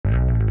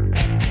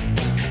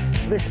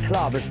This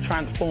club has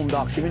transformed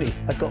our community.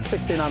 They've got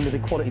 1,500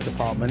 equality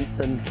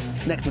departments, and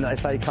next minute they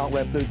say you can't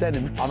wear blue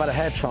denim. I've had a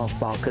hair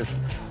transplant because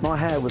my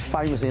hair was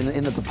famous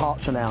in the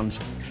departure lounge.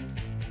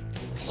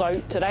 So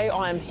today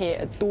I am here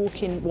at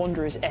Dorking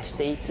Wanderers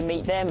FC to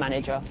meet their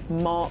manager,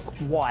 Marc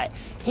White.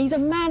 He's a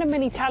man of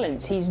many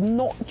talents. He's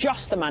not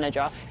just the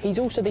manager, he's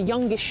also the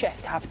youngest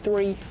chef to have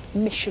 3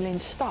 Michelin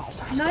stars.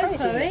 That's no, crazy,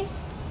 Chloe. isn't it?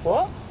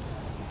 What?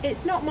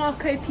 It's not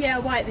Marco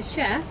Pierre White, the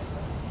chef.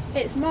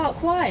 It's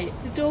Marc White,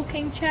 the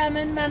Dorking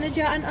chairman,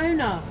 manager and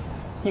owner.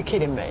 You're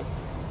kidding me?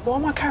 Why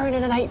am I carrying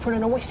in an apron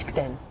and a whisk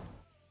then?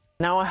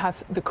 Now I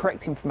have the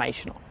correct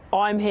information.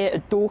 I'm here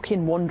at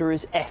Dorking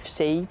Wanderers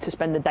FC to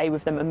spend the day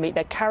with them and meet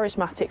their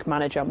charismatic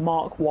manager,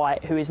 Marc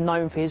White, who is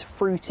known for his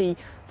fruity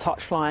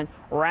touchline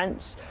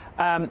rants.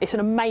 It's an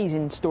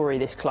amazing story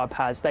this club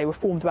has. They were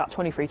formed about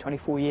 23,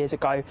 24 years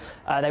ago.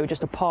 They were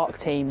just a park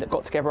team that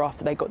got together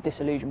after they got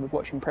disillusioned with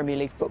watching Premier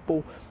League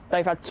football.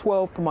 They've had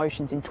 12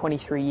 promotions in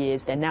 23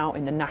 years. They're now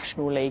in the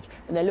National League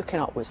and they're looking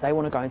upwards. They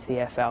want to go into the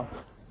EFL.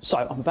 So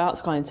I'm about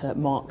to go into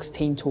Marc's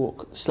team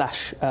talk /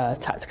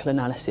 tactical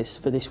analysis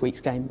for this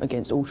week's game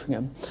against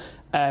Altrincham.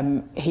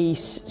 He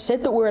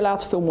said that we're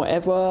allowed to film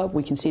whatever,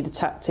 we can see the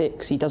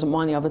tactics, he doesn't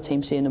mind the other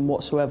team seeing them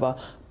whatsoever,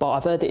 but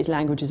I've heard that his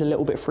language is a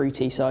little bit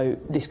fruity, so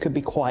this could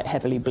be quite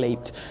heavily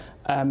bleeped.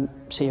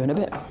 See you in a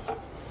bit.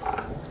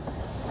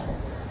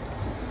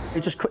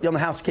 Just quickly on the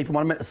housekeeping,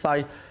 what I meant to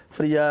say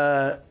for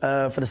the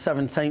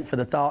 17th for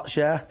the darts,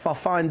 yeah?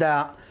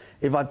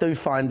 If I do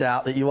find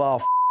out that you are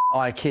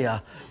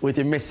IKEA with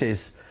your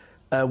missus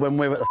when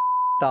we're at the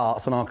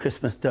darts on our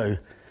Christmas do,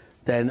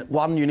 then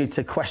 1, you need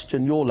to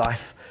question your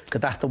life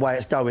because that's the way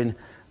it's going,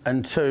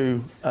 and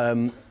 2,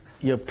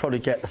 you'll probably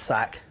get the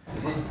sack.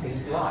 Is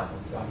this live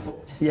on Sky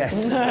Sports?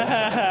 Yes.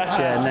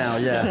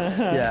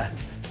 yeah.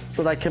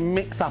 So they can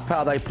mix up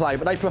how they play,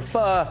 but they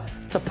prefer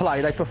to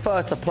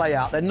play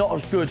out. They're not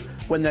as good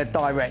when they're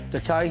direct,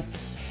 OK?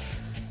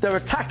 Their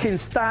attacking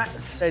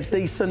stats, they're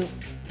decent,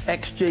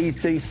 XG's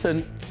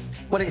decent.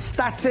 When it's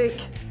static,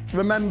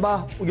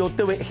 remember, you'll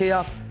do it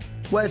here.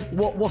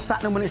 What's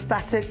happening when it's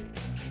static?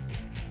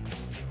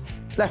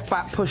 Left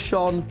back push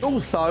on.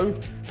 Also,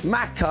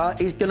 Macca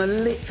is going to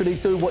literally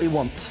do what he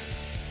wants.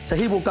 So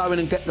he will go in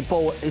and get the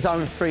ball at his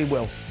own free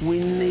will. We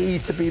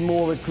need to be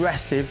more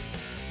aggressive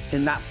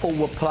in that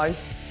forward play.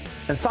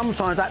 And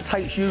sometimes that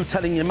takes you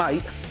telling your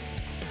mate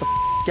to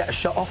get a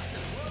shot off.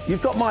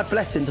 You've got my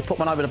blessing to put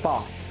one over the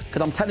bar.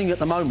 Because I'm telling you at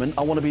the moment,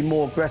 I want to be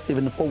more aggressive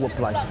in the forward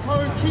play.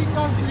 Keep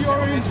going to the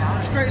orange,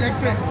 straight leg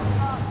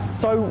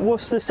flips. So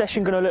what's the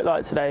session going to look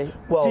like today?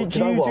 Well,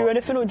 do you do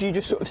anything, or do you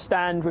just sort of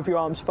stand with your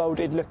arms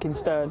folded, looking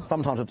stern?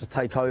 Sometimes I just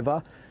take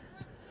over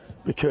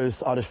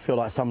because I just feel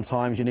like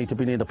sometimes you need to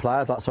be near the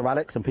players, like Sir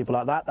Alex and people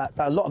like that.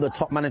 A lot of the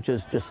top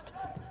managers just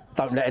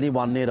don't let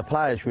anyone near the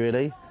players,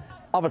 really.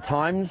 Other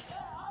times,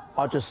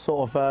 I just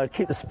sort of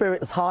keep the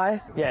spirits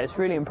high. Yeah, it's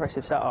really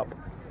impressive setup.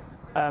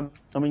 I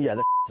mean, yeah,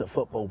 they're at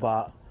football,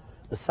 but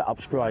the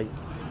setup's great.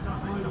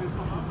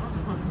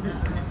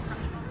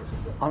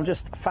 I'm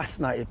just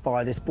fascinated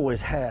by this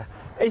boy's hair.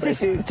 Is this?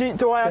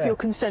 Do I have your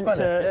consent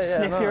to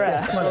sniff your hair?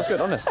 Smells good,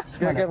 honest.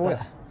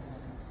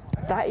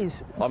 That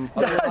is.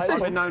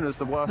 I've been known as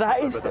the worst,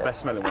 but the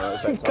best smelling one at the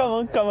same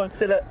time. Come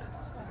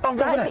on.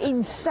 That's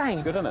insane.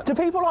 It's good, isn't it? Do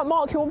people like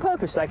mark you on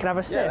purpose so they can have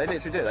a sniff? Yeah, they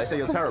literally do. They say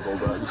you're terrible,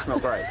 but you smell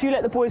great. Do you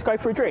let the boys go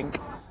for a drink?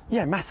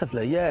 Yeah,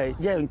 massively. Yeah,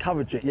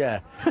 encourage it.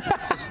 Yeah,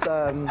 just.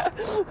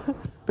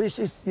 But it's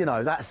just, you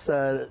know, that's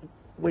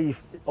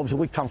we've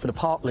come from the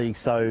Park League,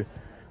 so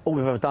all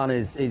we've ever done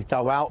is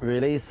go out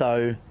really.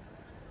 So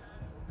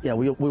yeah,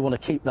 we want to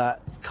keep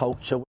that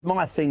culture.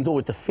 My thing's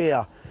always the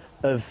fear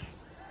of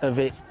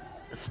it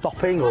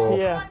stopping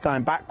or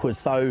going backwards.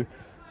 So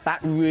that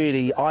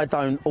really, I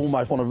don't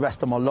almost want to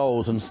rest on my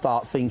laurels and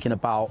start thinking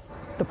about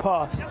the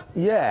past.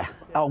 Yeah.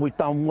 Oh, we've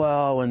done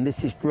well, and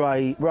this is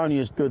great. We're only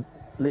as good,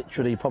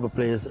 literally,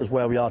 probably as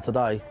where we are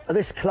today.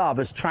 This club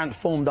has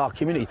transformed our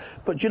community.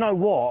 But do you know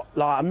what?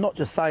 Like, I'm not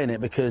just saying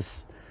it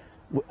because,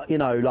 you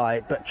know,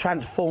 like, but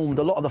transformed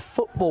a lot of the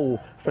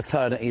football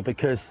fraternity,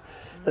 because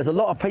there's a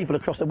lot of people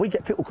across we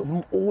get people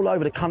from all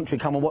over the country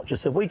come and watch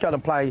us. If we go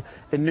and play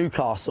in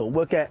Newcastle,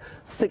 we'll get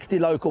 60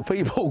 local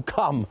people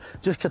come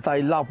just because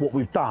they love what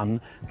we've done.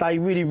 They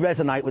really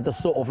resonate with the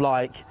sort of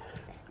like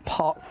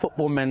park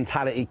football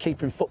mentality,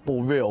 keeping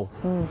football real.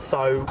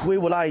 So we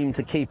will aim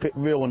to keep it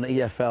real in the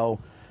EFL.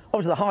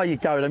 Obviously, the higher you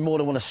go, the more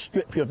they want to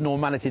strip you of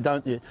normality,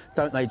 don't they? Do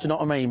you know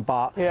what I mean?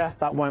 But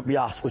that won't be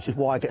us, which is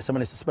why I get so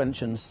many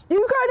suspensions. You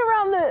were going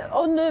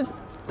around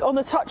on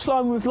the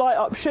touchline with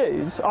light-up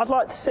shoes. I'd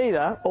like to see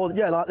that. Or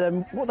yeah, like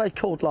them. What are they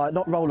called? Like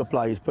not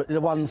rollerblades, but the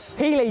ones.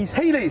 Heelys.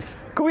 Heelys.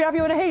 Can we have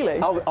you in a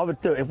Heeley? I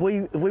would do it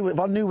if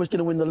I knew we was going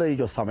to win the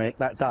league or something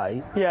that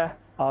day. Yeah.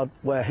 I'd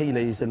wear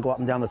Heelys and go up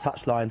and down the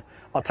touchline.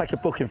 I'd take a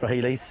booking for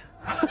Heelys.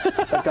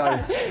 I'd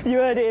go. You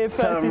heard it here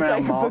first. You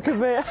take a book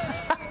of it.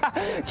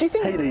 Do you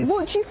think? Heelys.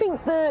 What do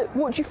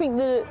you think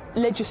the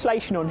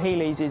legislation on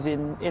Heelys is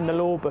in the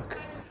law book?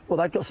 Well,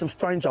 they've got some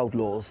strange old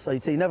laws, so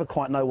you never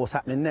quite know what's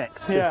happening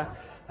next. Yeah.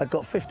 have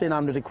got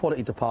 1,500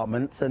 equality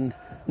departments, and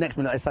next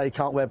minute they say you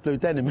can't wear blue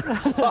denim. Like, do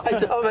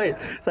you know what I mean?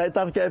 So it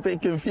does get a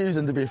bit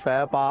confusing, to be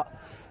fair, but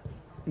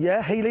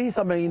yeah, Heelys,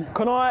 I mean...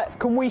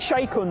 Can we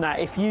shake on that?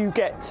 If you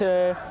get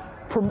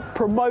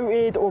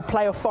promoted or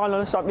play a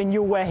final or something,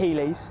 you'll wear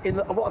Heelys?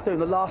 What I do in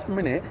the last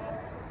minute,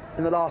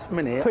 put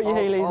your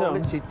Heelys on. I'll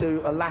literally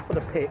do a lap of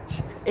the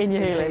pitch. In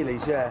your Heelys?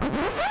 Heelys, yeah.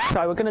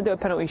 So we're going to do a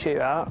penalty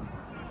shootout.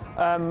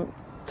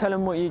 Tell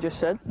them what you just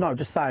said. No,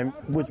 just saying,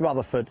 with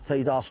Rutherford, so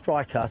he's our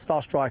striker,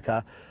 star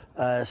striker,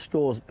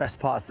 scores best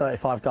part of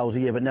 35 goals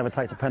a year, but never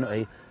takes a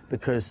penalty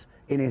because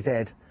in his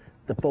head,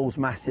 the ball's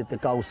massive, the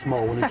goal's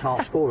small, and he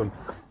can't score them.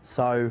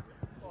 So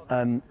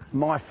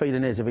my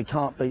feeling is if he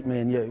can't beat me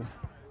and you...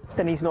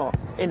 Then he's not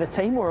in the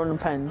team or on the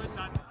pens?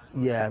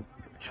 Yeah,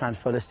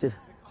 transfer listed.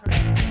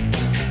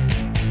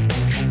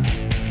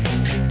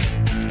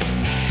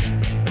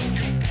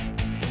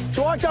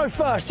 So I go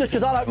first just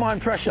because I don't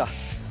mind pressure.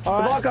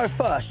 All right. If I go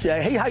first,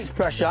 yeah, he hates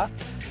pressure.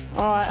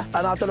 All right.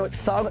 And I don't know,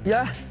 so,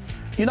 yeah?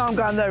 You know I'm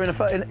going there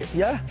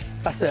yeah?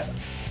 That's it.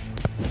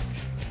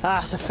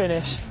 That's a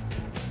finish.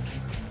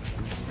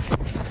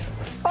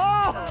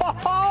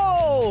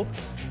 Oh!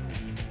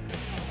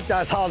 Go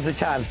as hard as I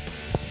can.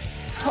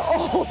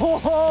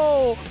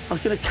 Oh! I'm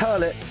going to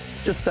curl it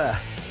just there.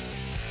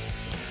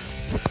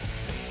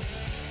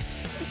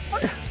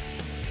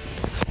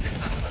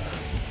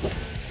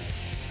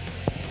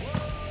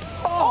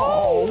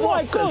 Oh,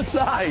 my God!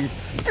 Save.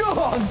 Go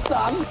on,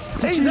 son.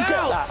 Did you get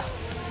that?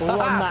 Won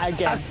that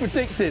again. As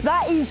predicted.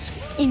 That is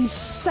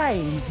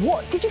insane.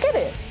 What? Did you get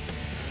it?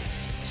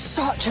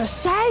 Such a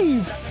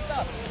save.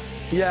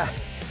 Yeah,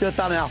 good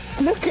done,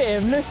 Alf. Look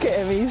at him.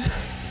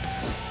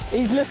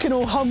 He's looking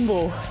all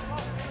humble.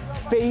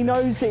 But he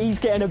knows that he's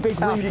getting a big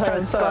replay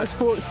on Sky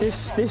Sports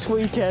this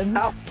weekend.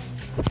 Alf.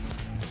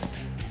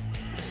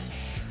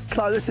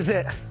 Chloe, this is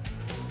it.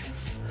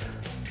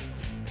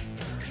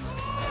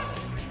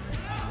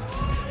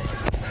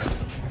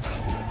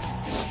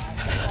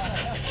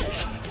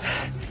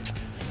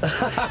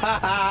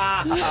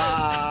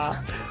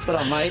 Well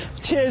done, mate.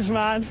 Cheers,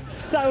 man.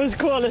 That was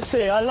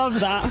quality. I love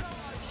that.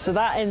 So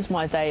that ends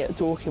my day at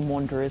Dorking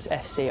Wanderers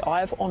FC. I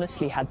have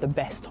honestly had the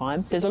best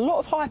time. There's a lot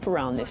of hype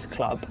around this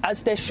club,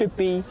 as there should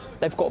be.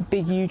 They've got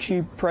big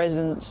YouTube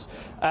presence,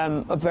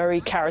 a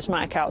very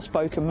charismatic,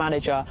 outspoken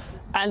manager,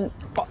 and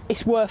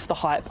it's worth the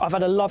hype. I've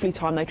had a lovely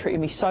time. They treated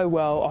me so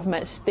well. I've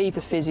met Steve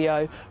the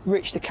physio,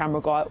 Rich the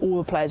camera guy. All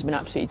the players have been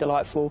absolutely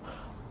delightful.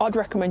 I'd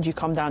recommend you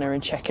come down here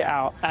and check it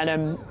out.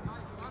 And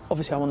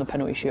obviously I'm on the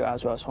penalty shootout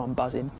as well, so I'm buzzing.